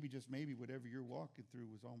 Maybe, just maybe, whatever you're walking through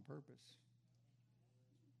was on purpose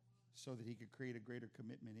so that he could create a greater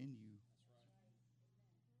commitment in you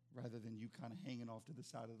rather than you kind of hanging off to the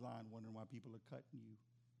side of the line wondering why people are cutting you.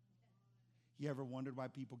 You ever wondered why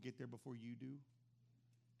people get there before you do?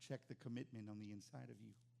 Check the commitment on the inside of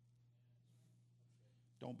you.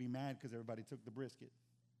 Don't be mad because everybody took the brisket.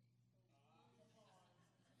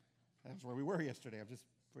 That's where we were yesterday. I'm just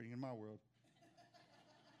putting in my world.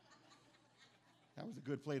 That was a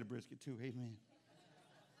good plate of brisket too. Amen.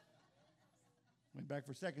 Went back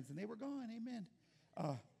for seconds, and they were gone. Amen.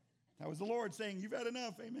 That was the Lord saying, you've had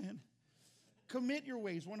enough. Amen. Commit your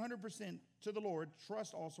ways 100% to the Lord.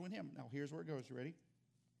 Trust also in him. Now, here's where it goes. You ready?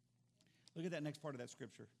 Look at that next part of that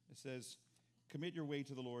scripture. It says, commit your way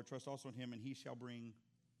to the Lord. Trust also in him, and he shall bring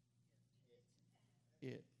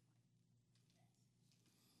it.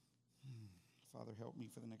 Father, help me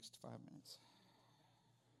for the next 5 minutes.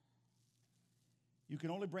 You can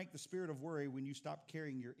only break the spirit of worry when you stop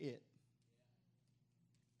carrying your it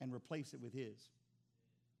and replace it with his.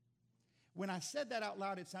 When I said that out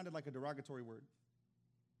loud, it sounded like a derogatory word.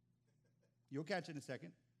 You'll catch it in a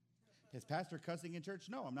second. Is pastor cussing in church?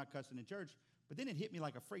 No, I'm not cussing in church. But then it hit me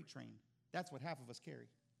like a freight train. That's what half of us carry.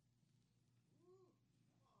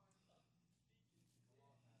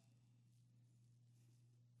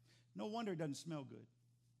 No wonder it doesn't smell good.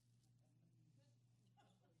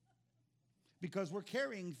 Because we're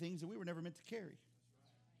carrying things that we were never meant to carry.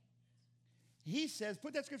 He says,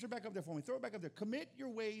 put that scripture back up there for me. Throw it back up there. Commit your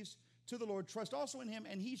ways to the Lord. Trust also in him,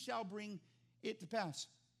 and he shall bring it to pass.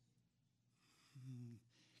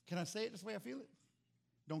 Can I say it this way I feel it?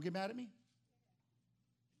 Don't get mad at me.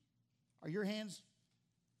 Are your hands?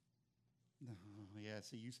 No, yeah,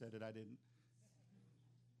 see, you said it, I didn't.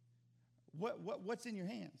 What's in your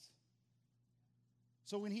hands?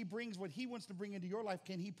 So when he brings what he wants to bring into your life,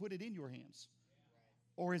 can he put it in your hands?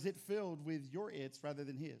 Or is it filled with your its rather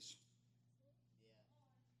than his?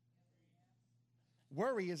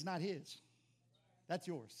 Worry is not his. That's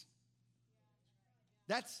yours.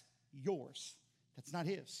 That's yours. That's not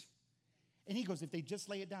his. And he goes, if they just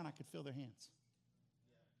lay it down, I could fill their hands.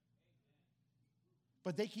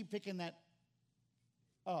 But they keep picking that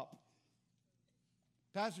up.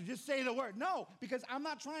 Pastor, just say the word. No, because I'm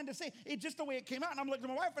not trying to say it. Just the way it came out. And I'm looking at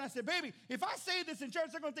my wife and I said, baby, if I say this in church,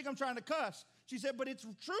 they're going to think I'm trying to cuss. She said, but it's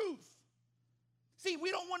truth. See,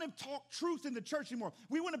 we don't want to talk truth in the church anymore.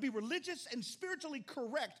 We want to be religious and spiritually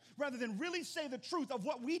correct rather than really say the truth of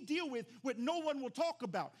what we deal with, what no one will talk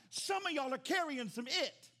about. Some of y'all are carrying some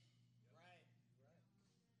it.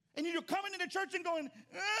 And you're coming into church and going,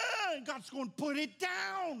 and God's going, put it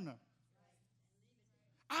down.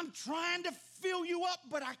 I'm trying to fill you up,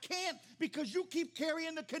 but I can't because you keep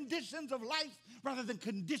carrying the conditions of life rather than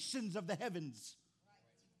conditions of the heavens.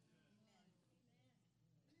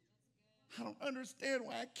 I don't understand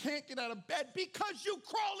why I can't get out of bed because you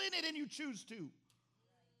crawl in it and you choose to.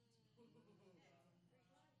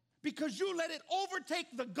 Because you let it overtake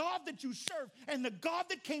the God that you serve and the God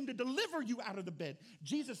that came to deliver you out of the bed.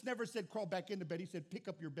 Jesus never said crawl back into bed. He said pick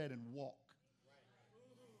up your bed and walk.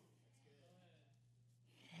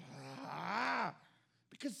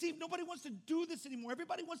 Because see, nobody wants to do this anymore.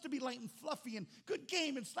 Everybody wants to be light and fluffy and good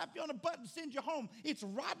game and slap you on a butt and send you home. It's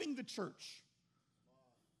robbing the church.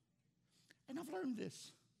 And I've learned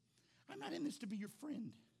this. I'm not in this to be your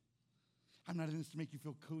friend. I'm not in this to make you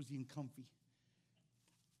feel cozy and comfy.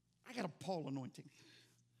 I got a Paul anointing.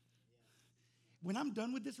 When I'm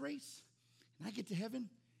done with this race and I get to heaven,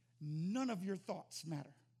 none of your thoughts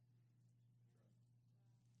matter.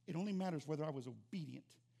 It only matters whether I was obedient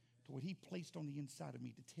to what he placed on the inside of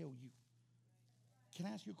me to tell you. Can I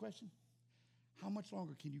ask you a question? How much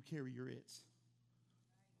longer can you carry your its?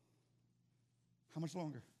 How much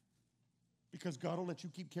longer? Because God will let you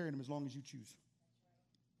keep carrying them as long as you choose.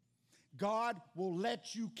 God will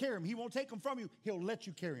let you carry them. He won't take them from you. He'll let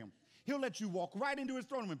you carry them. He'll let you walk right into his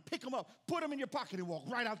throne room and pick them up, put them in your pocket and walk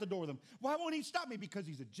right out the door with them. Why won't he stop me? Because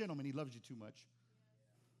he's a gentleman. He loves you too much.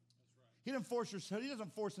 He doesn't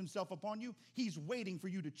force himself upon you. He's waiting for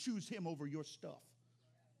you to choose him over your stuff.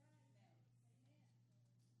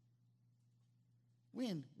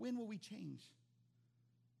 When will we change?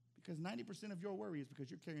 Because 90% of your worry is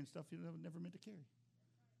because you're carrying stuff you never meant to carry.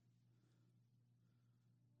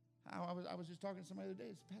 I was just talking to somebody the other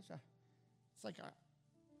day. Pastor, it's like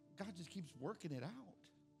God just keeps working it out.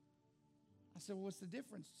 I said, well, what's the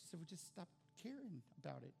difference? She said, well, just stop caring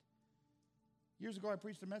about it. Years ago, I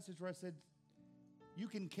preached a message where I said, you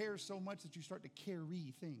can care so much that you start to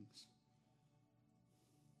carry things.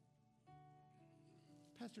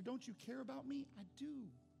 Pastor, don't you care about me? I do.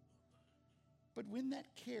 But when that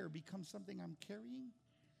care becomes something I'm carrying,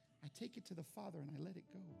 I take it to the Father and I let it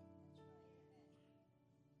go.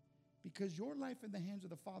 Because your life in the hands of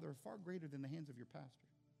the Father are far greater than the hands of your pastor.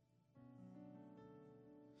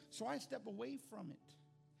 So I step away from it.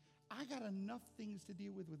 I got enough things to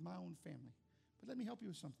deal with my own family. But let me help you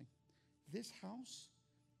with something. This house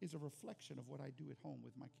is a reflection of what I do at home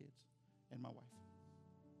with my kids and my wife.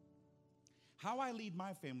 How I lead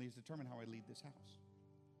my family is determined how I lead this house.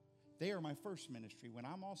 They are my first ministry. When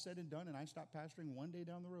I'm all said and done and I stop pastoring one day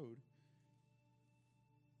down the road,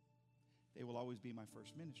 They will always be my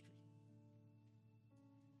first ministry.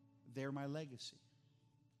 They're my legacy.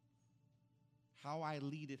 How I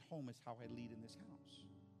lead at home is how I lead in this house.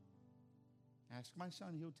 Ask my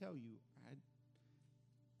son, he'll tell you,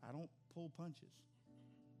 I don't pull punches.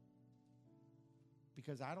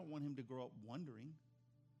 Because I don't want him to grow up wondering.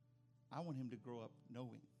 I want him to grow up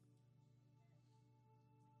knowing.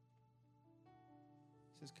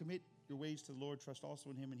 It says, commit your ways to the Lord, trust also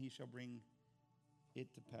in him, and he shall bring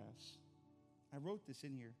it to pass. I wrote this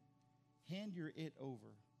in here. Hand your it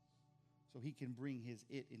over so he can bring his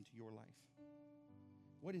it into your life.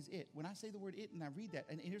 What is it? When I say the word it and I read that,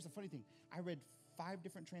 and here's the funny thing. I read 5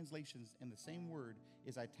 different translations and the same word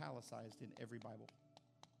is italicized in every Bible.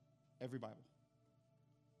 Every Bible.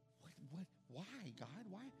 What? Why, God?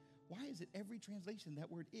 Why is it every translation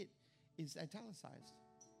that word it is italicized?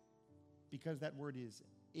 Because that word is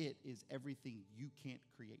everything you can't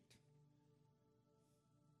create.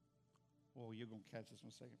 Oh, you're going to catch this in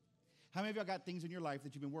a second. How many of y'all got things in your life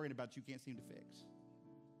that you've been worrying about you can't seem to fix?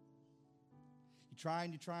 You try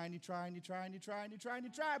and you try and you try and you try and you try and you try and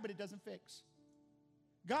you try, but it doesn't fix.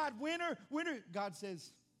 God, winner. God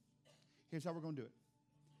says, here's how we're going to do it.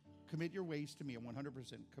 Commit your ways to me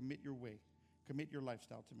 100%. Commit your way. Commit your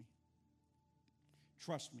lifestyle to me.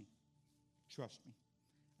 Trust me. Trust me.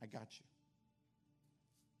 I got you.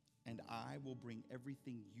 And I will bring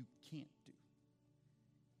everything you can't do,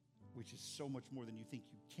 which is so much more than you think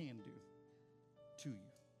you can do, to you.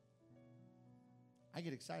 I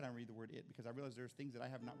get excited when I read the word it because I realize there's things that I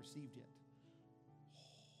have not received yet.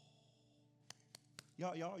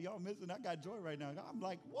 Y'all missing. I got joy right now. I'm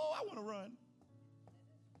like, whoa, I want to run.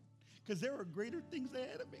 Because there are greater things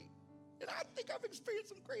ahead of me. And I think I've experienced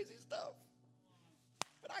some crazy stuff.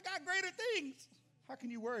 But I got greater things. How can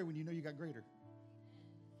you worry when you know you got greater?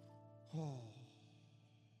 Oh.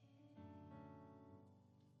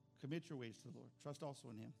 Commit your ways to the Lord. Trust also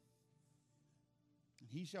in him. And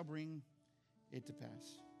he shall bring it to pass.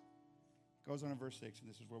 It goes on in verse 6, and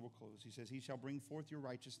this is where we'll close. He says, he shall bring forth your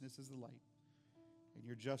righteousness as the light, and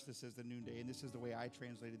your justice as the noonday. And this is the way I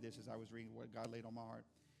translated this as I was reading what God laid on my heart.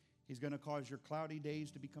 He's going to cause your cloudy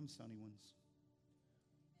days to become sunny ones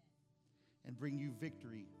and bring you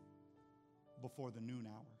victory before the noon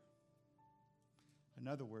hour. In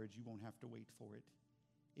other words, you won't have to wait for it.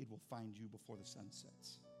 It will find you before the sun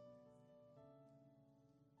sets.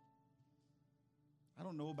 I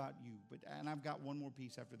don't know about you, and I've got one more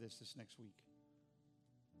piece after this next week.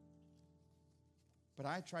 But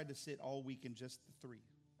I tried to sit all week in just the 3.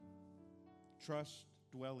 Trust,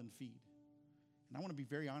 dwell, and feed. And I want to be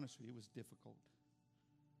very honest with you, it was difficult.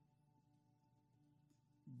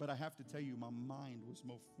 But I have to tell you, my mind was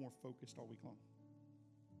more focused all week long.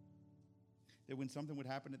 That when something would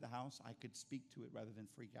happen at the house, I could speak to it rather than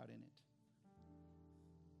freak out in it.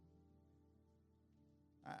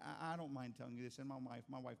 I don't mind telling you this, and my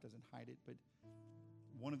wife doesn't hide it, but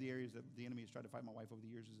one of the areas that the enemy has tried to fight my wife over the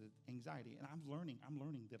years is anxiety. And I'm learning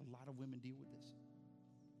that a lot of women deal with this.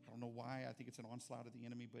 I don't know why. I think it's an onslaught of the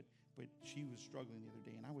enemy, but she was struggling the other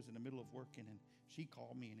day, and I was in the middle of working, and she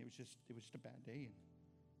called me, and it was just a bad day. And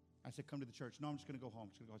I said, come to the church. No, I'm just going to go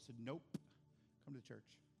home. I said, nope, come to the church.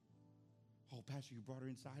 Oh, Pastor, you brought her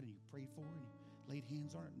inside, and you prayed for her, and you laid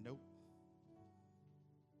hands on her. Nope.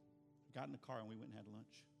 Got in the car, and we went and had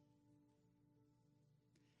lunch.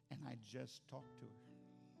 And I just talked to her.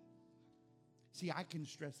 See, I can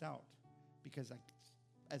stress out because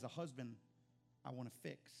as a husband, I want to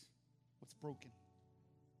fix what's broken.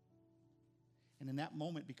 And in that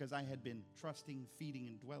moment, because I had been trusting, feeding,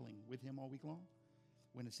 and dwelling with him all week long,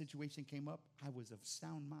 when a situation came up, I was of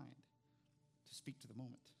sound mind to speak to the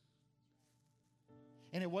moment.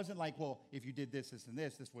 And it wasn't like, well, if you did this, and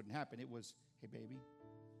this wouldn't happen. It was, hey, baby,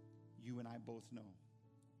 you and I both know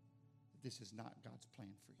that this is not God's plan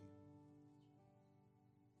for you.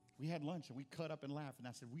 We had lunch, and we cut up and laughed. And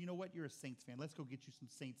I said, well, you know what? You're a Saints fan. Let's go get you some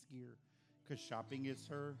Saints gear. Because shopping is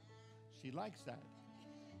her. She likes that.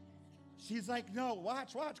 She's like, no,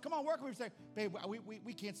 watch. Come on, work with me. Babe,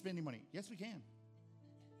 we can't spend any money. Yes, we can.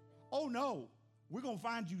 Oh, no. We're going to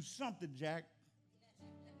find you something, Jack.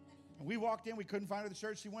 And we walked in. We couldn't find her the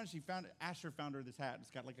shirt she wanted. Asher found her this hat. It's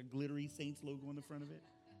got like a glittery Saints logo on the front of it.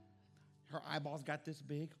 Her eyeballs got this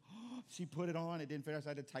big. She put it on. It didn't fit. I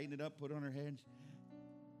had to tighten it up, put it on her head.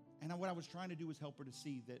 And what I was trying to do was help her to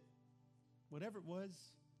see that whatever it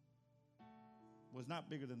was not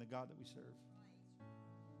bigger than the God that we serve.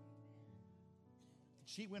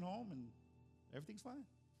 She went home and everything's fine.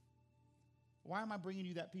 Why am I bringing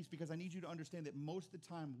you that piece? Because I need you to understand that most of the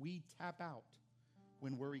time we tap out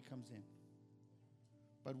when worry comes in.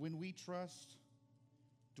 But when we trust,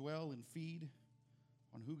 dwell, and feed,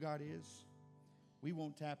 on who God is, we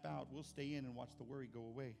won't tap out. We'll stay in and watch the worry go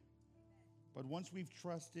away. But once we've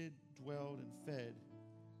trusted, dwelled, and fed,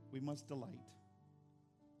 we must delight.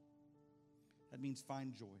 That means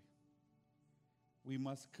find joy. We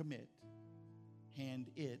must commit,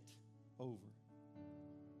 hand it over.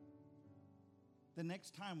 The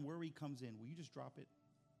next time worry comes in, will you just drop it?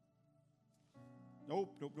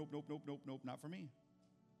 Nope, nope, nope, nope, nope, nope, nope, not for me.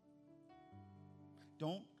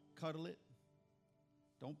 Don't cuddle it.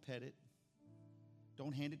 Don't pet it.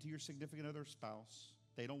 Don't hand it to your significant other or spouse.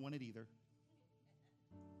 They don't want it either.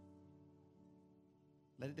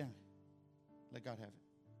 Let it down. Let God have it.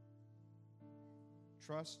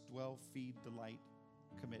 Trust, dwell, feed, delight,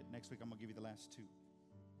 commit. Next week, I'm going to give you the last two.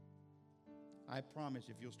 I promise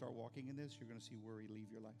if you'll start walking in this, you're going to see worry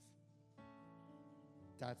leave your life.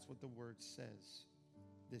 That's what the word says.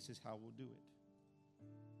 This is how we'll do it.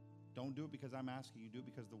 Don't do it because I'm asking you. Do it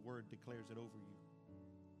because the word declares it over you.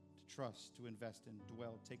 To trust, to invest in,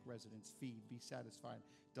 dwell, take residence, feed, be satisfied,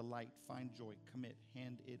 delight, find joy, commit,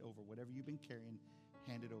 hand it over. Whatever you've been carrying,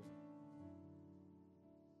 hand it over.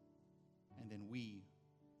 And then we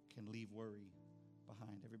can leave worry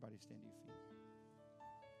behind. Everybody stand to your feet.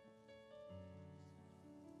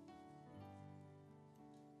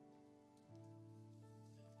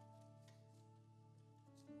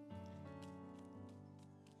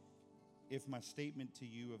 If my statement to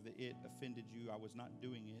you of the it offended you, I was not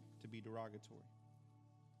doing it to be derogatory.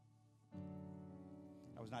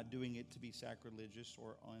 I was not doing it to be sacrilegious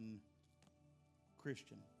or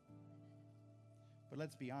un-Christian. But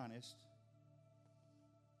let's be honest.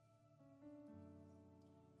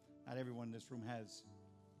 Not everyone in this room has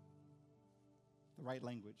the right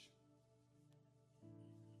language.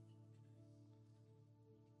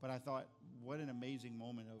 But I thought, what an amazing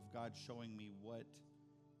moment of God showing me what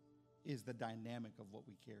is the dynamic of what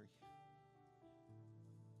we carry.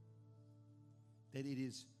 That it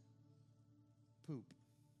is poop.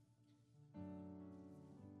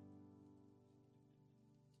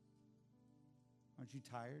 Aren't you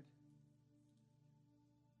tired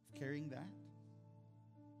of carrying that?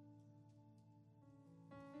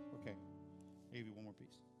 Okay, I'll give you one more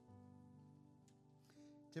piece.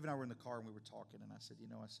 Tiff and I were in the car and we were talking, and I said,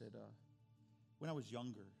 when I was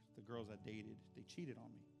younger, the girls I dated, they cheated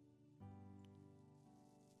on me.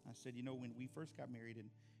 I said, when we first got married and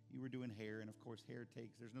you were doing hair, and of course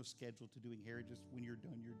there's no schedule to doing hair, just when you're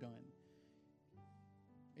done, you're done.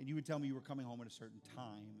 And you would tell me you were coming home at a certain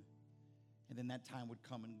time, and then that time would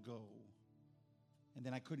come and go. And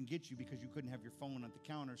then I couldn't get you because you couldn't have your phone at the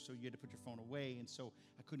counter, so you had to put your phone away, and so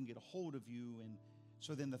I couldn't get a hold of you. And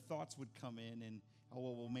so then the thoughts would come in, and,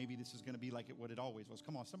 well, maybe this is going to be like what it always was.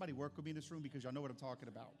 Come on, somebody work with me in this room because y'all know what I'm talking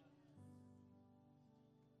about.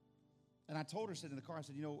 And I told her, sitting in the car, I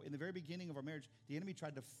said, in the very beginning of our marriage, the enemy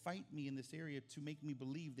tried to fight me in this area to make me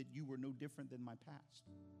believe that you were no different than my past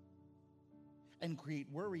and create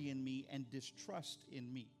worry in me and distrust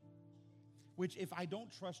in me. Which, if I don't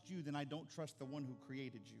trust you, then I don't trust the one who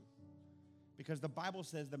created you. Because the Bible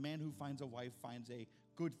says the man who finds a wife finds a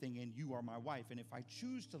good thing, and you are my wife. And if I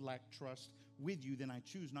choose to lack trust with you, then I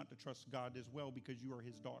choose not to trust God as well because you are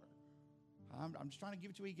his daughter. I'm just trying to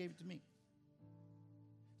give it to you. He gave it to me.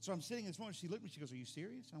 So I'm sitting in this moment. She looked at me. She goes, "Are you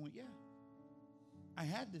serious?" I went, "Yeah. I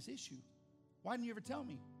had this issue. Why didn't you ever tell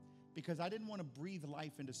me?" Because I didn't want to breathe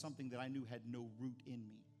life into something that I knew had no root in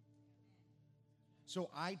me. So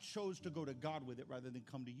I chose to go to God with it rather than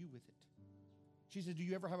come to you with it. She said, "Do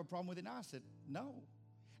you ever have a problem with it now?" I said, "No."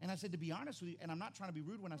 And I said, "To be honest with you," and I'm not trying to be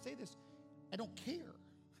rude when I say this, I don't care.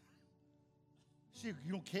 She said,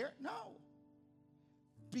 "You don't care?" No.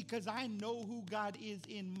 Because I know who God is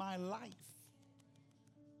in my life.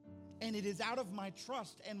 And it is out of my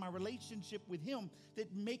trust and my relationship with him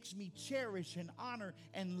that makes me cherish and honor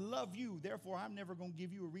and love you. Therefore, I'm never going to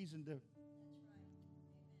give you a reason to.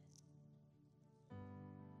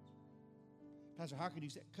 Pastor, how can you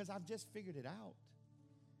say? Because I've just figured it out.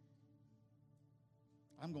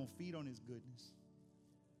 I'm going to feed on his goodness.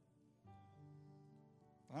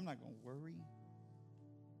 I'm not going to worry.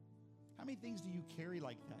 How many things do you carry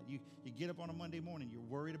like that? You get up on a Monday morning, you're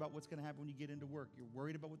worried about what's going to happen when you get into work. You're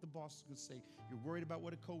worried about what the boss is going to say. You're worried about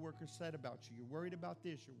what a coworker said about you. You're worried about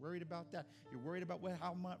this. You're worried about that. You're worried about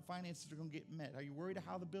how much finances are going to get met. Are you worried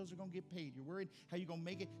how the bills are going to get paid? You're worried how you're going to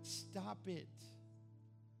make it. Stop it.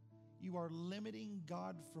 You are limiting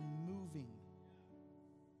God from moving.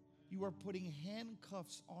 You are putting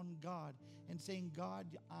handcuffs on God and saying, "God,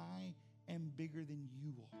 I am bigger than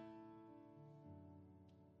you are."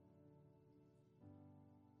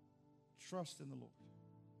 Trust in the Lord.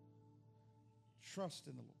 Trust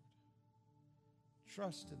in the Lord.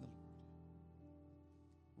 Trust in the Lord.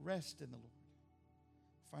 Rest in the Lord.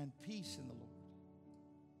 Find peace in the Lord.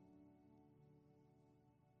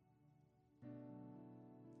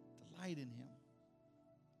 Delight in Him.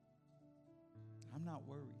 I'm not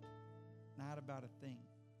worried. Not about a thing.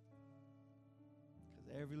 Because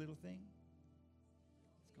every little thing,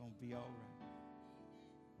 it's going to be all right.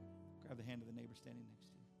 Grab the hand of the neighbor standing next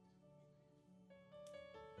to you.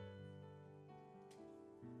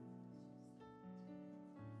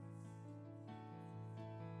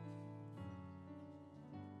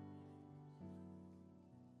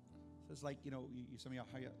 So it's like, you know, some of y'all,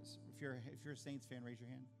 if you're a Saints fan, raise your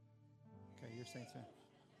hand. Okay, you're a Saints fan.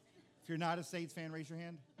 If you're not a Saints fan, raise your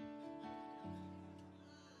hand.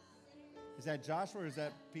 Is that Joshua or is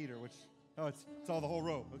that Peter? Which? Oh, it's all the whole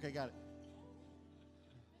row. Okay, got it.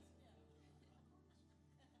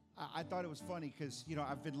 I thought it was funny because, you know,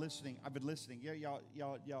 I've been listening. Yeah, y'all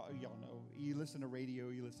know. You listen to radio,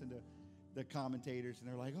 you listen to the commentators, and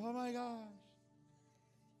they're like, oh my gosh.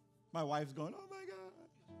 My wife's going, oh my God.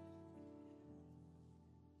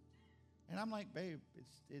 And I'm like, babe,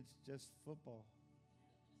 it's just football.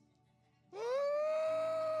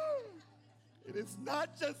 It is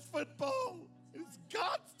not just football. It's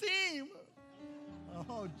God's team.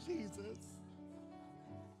 Oh, Jesus.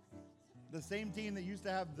 The same team that used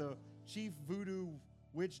to have the chief voodoo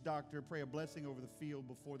witch doctor pray a blessing over the field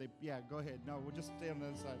before they... Yeah, go ahead. No, we'll just stay on the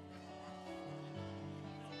other side.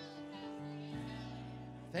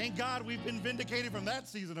 Thank God we've been vindicated from that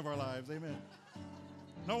season of our lives. Amen.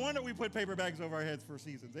 No wonder we put paper bags over our heads for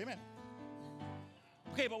seasons. Amen.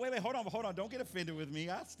 Okay, but wait, hold on. Don't get offended with me.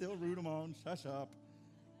 I still root them on. Shush up.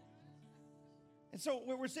 And so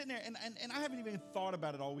we're sitting there, and I haven't even thought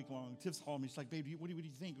about it all week long. Tiff's calling me. She's like, babe, what do you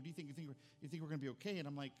think? What do you think? You think we're going to be okay? And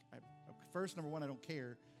I'm like, first, number one, I don't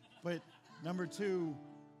care. But number two,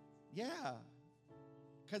 yeah.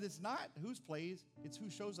 Because it's not who's plays, it's who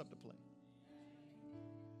shows up to play.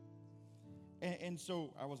 And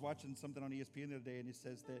so I was watching something on ESPN the other day, and it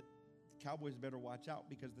says that the Cowboys better watch out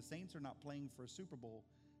because the Saints are not playing for a Super Bowl.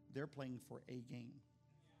 They're playing for a game.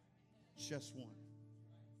 Just one.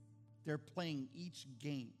 They're playing each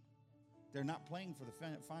game. They're not playing for the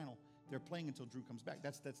final. They're playing until Drew comes back.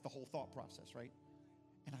 That's the whole thought process, right?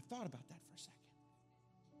 And I thought about that for a second.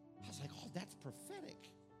 I was like, oh, that's prophetic.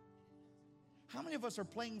 How many of us are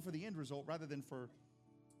playing for the end result rather than for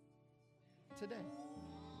today?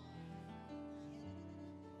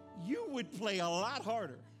 You would play a lot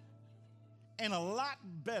harder and a lot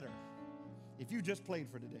better if you just played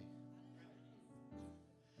for today.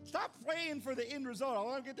 Stop praying for the end result. I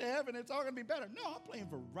want to get to heaven. It's all going to be better. No, I'm playing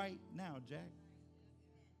for right now, Jack.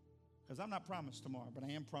 Because I'm not promised tomorrow, but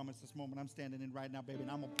I am promised this moment I'm standing in right now, baby,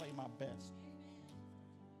 and I'm going to play my best.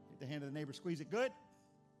 Get the hand of the neighbor, squeeze it good.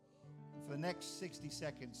 For the next 60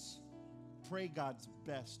 seconds, pray God's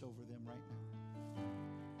best over them right now.